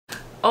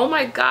Oh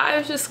my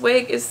gosh, this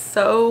wig is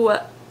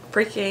so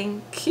freaking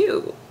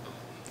cute.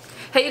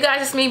 Hey you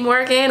guys, it's me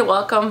Morgan.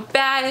 Welcome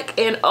back.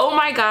 And oh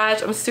my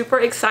gosh, I'm super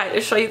excited to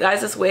show you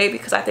guys this wig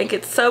because I think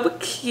it's so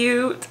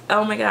cute.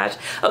 Oh my gosh.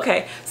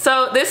 Okay,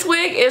 so this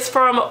wig is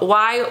from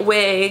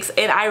YWigs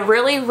and I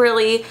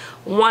really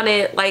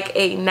wanted like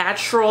a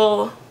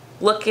natural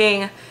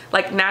looking,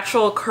 like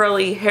natural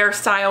curly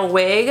hairstyle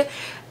wig,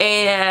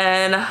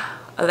 and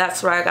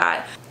that's what I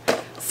got.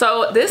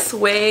 So this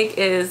wig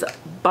is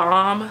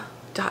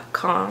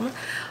bomb.com.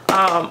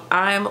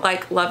 I'm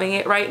like loving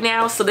it right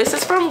now. So this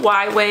is from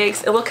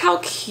YWigs, and look how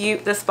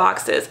cute this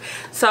box is.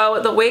 So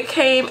the wig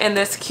came in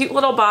this cute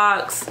little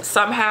box.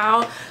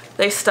 Somehow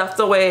they stuffed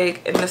the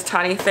wig in this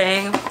tiny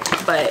thing,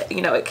 but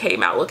you know, it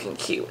came out looking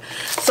cute.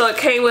 So it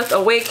came with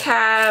a wig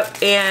cap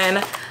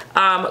and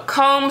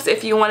combs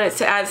if you wanted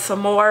to add some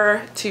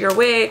more to your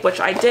wig, which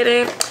I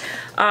didn't.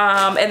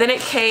 And then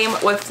it came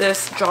with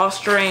this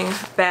drawstring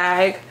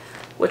bag,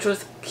 which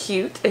was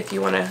cute if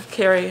you want to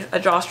carry a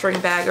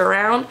drawstring bag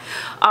around.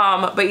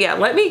 But yeah,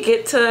 let me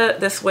get to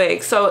this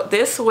wig. So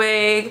this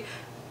wig,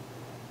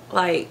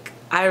 like,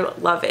 I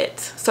love it.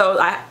 So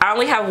I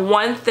only have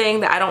one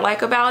thing that I don't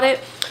like about it,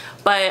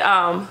 but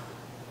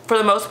for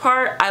the most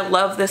part, I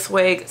love this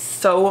wig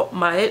so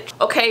much.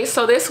 Okay,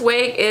 so this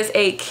wig is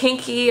a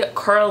kinky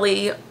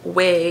curly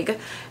wig,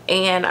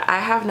 and I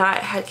have not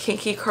had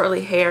kinky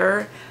curly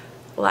hair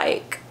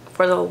like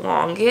for the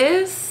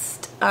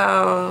longest.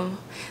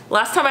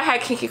 Last time I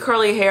had kinky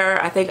curly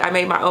hair, I think I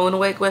made my own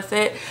wig with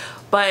it.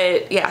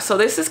 But yeah, so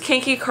this is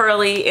kinky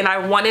curly, and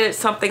I wanted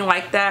something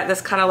like that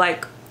that's kind of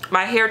like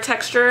my hair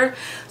texture.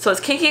 So it's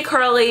kinky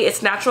curly,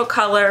 it's natural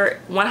color,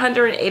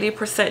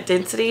 180%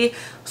 density.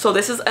 So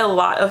this is a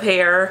lot of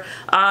hair.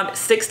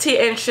 16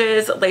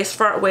 inches, lace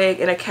front wig,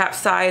 and a cap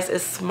size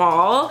is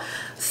small.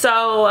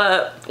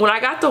 So when I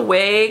got the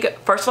wig,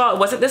 first of all, it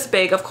wasn't this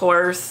big, of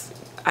course.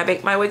 I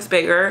make my wigs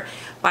bigger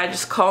by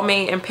just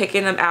combing and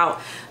picking them out.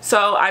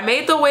 So I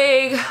made the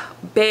wig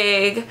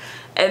big,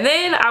 and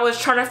then I was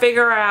trying to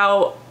figure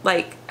out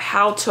like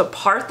how to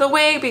part the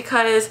wig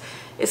because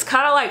it's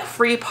kind of like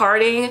free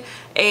parting,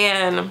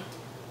 and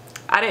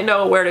I didn't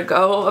know where to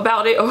go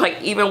about it or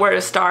like even where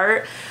to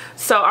start.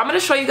 So I'm going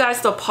to show you guys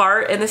the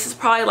part, and this is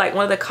probably like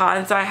one of the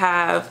cons I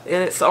have,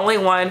 and it's the only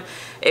one,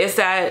 is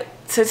that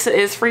since it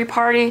is free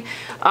parting,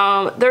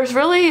 there's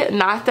really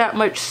not that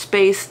much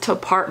space to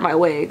part my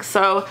wig.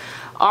 So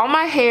all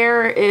my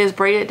hair is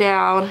braided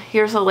down.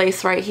 Here's a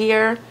lace right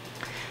here.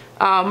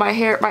 My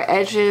hair, my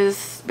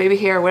edges, baby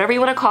hair, whatever you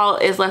want to call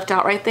it, is left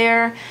out right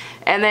there.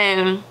 And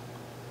then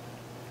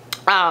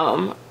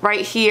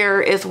right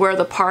here is where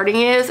the parting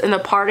is, and the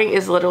parting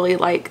is literally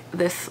like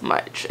this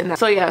much. And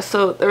so yeah,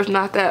 so there's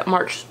not that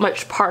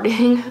much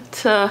parting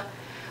to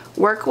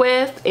work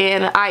with,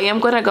 and I am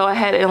gonna go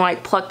ahead and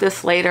like pluck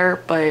this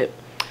later, but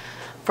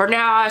for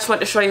now I just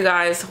want to show you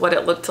guys what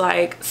it looked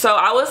like. So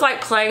I was like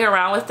playing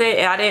around with it,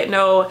 and I didn't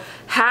know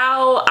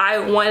how I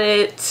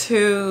wanted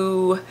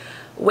to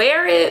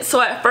wear it. So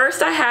at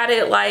first I had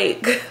it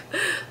like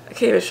I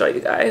can't even show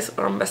you guys,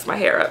 or I'll mess my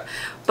hair up,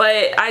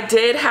 but I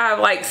did have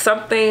like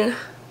something,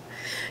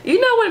 you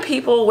know, when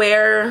people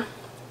wear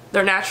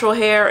their natural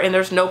hair and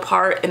there's no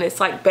part and it's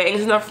like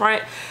bangs in the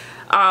front.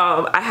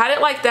 I had it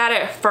like that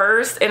at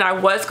first, and I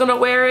was gonna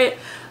wear it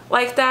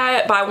like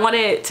that, but I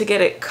wanted to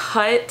get it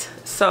cut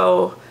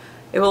so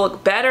it will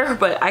look better,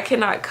 but I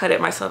cannot cut it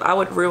myself. I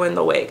would ruin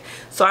the wig.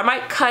 So I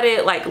might cut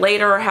it like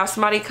later or have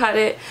somebody cut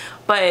it,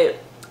 but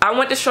I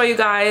want to show you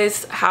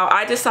guys how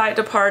I decided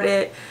to part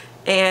it.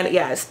 And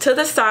yeah, it's to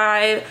the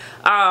side.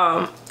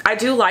 I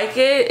do like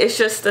it. It's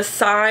just the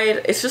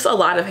side, it's just a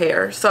lot of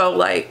hair. So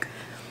like,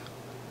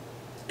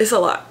 it's a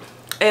lot.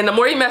 And the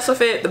more you mess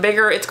with it, the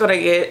bigger it's gonna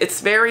get.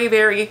 It's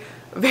very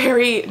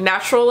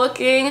natural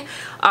looking.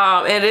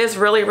 And it is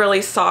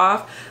really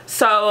soft.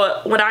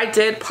 So when I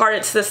did part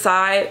it to the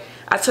side,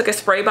 I took a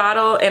spray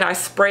bottle and I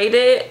sprayed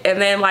it,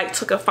 and then like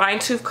took a fine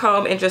tooth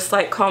comb and just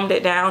like combed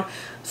it down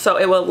so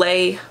it would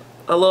lay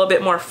a little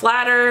bit more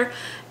flatter.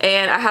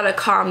 And I had to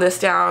calm this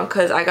down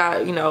because I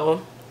got, you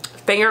know,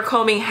 finger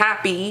combing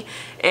happy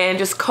and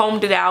just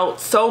combed it out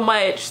so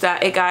much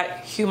that it got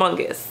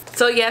humongous.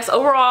 So yes,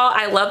 overall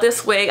I love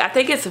this wig. I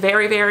think it's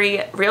very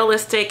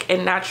realistic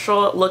and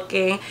natural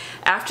looking.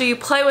 After you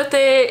play with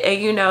it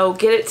and, you know,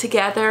 get it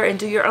together and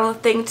do your own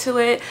thing to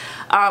it,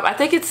 I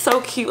think it's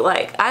so cute.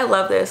 Like, I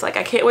love this. Like,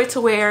 I can't wait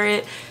to wear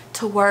it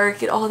to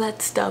work and all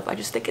that stuff. I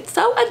just think it's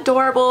so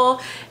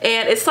adorable,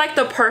 and it's like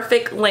the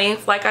perfect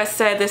length. Like I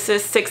said, this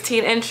is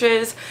 16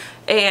 inches,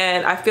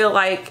 and I feel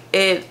like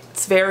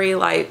it's very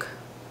like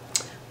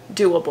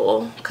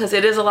doable because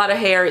it is a lot of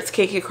hair. It's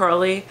kinky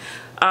curly,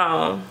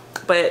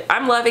 but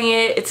I'm loving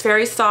it. It's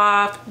very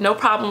soft, no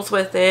problems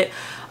with it.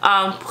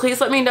 Please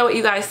let me know what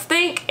you guys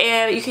think,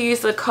 and you can use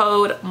the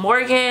code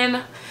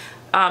Morgan,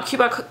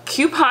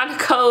 coupon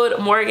code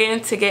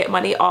Morgan, to get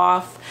money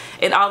off.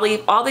 And I'll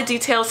leave all the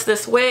details to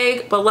this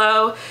wig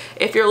below.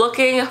 If you're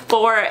looking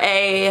for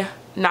a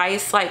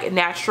nice like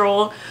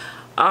natural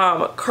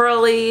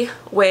curly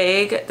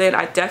wig, then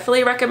I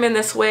definitely recommend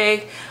this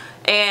wig.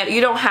 And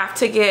you don't have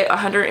to get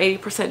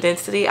 180%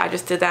 density. I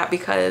just did that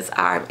because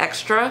I'm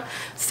extra.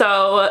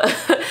 So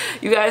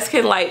you guys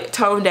can like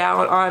tone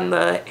down on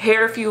the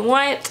hair if you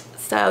want.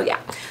 So yeah.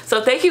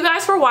 So thank you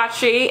guys for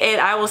watching,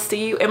 and I will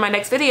see you in my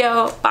next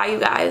video. Bye, you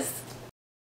guys.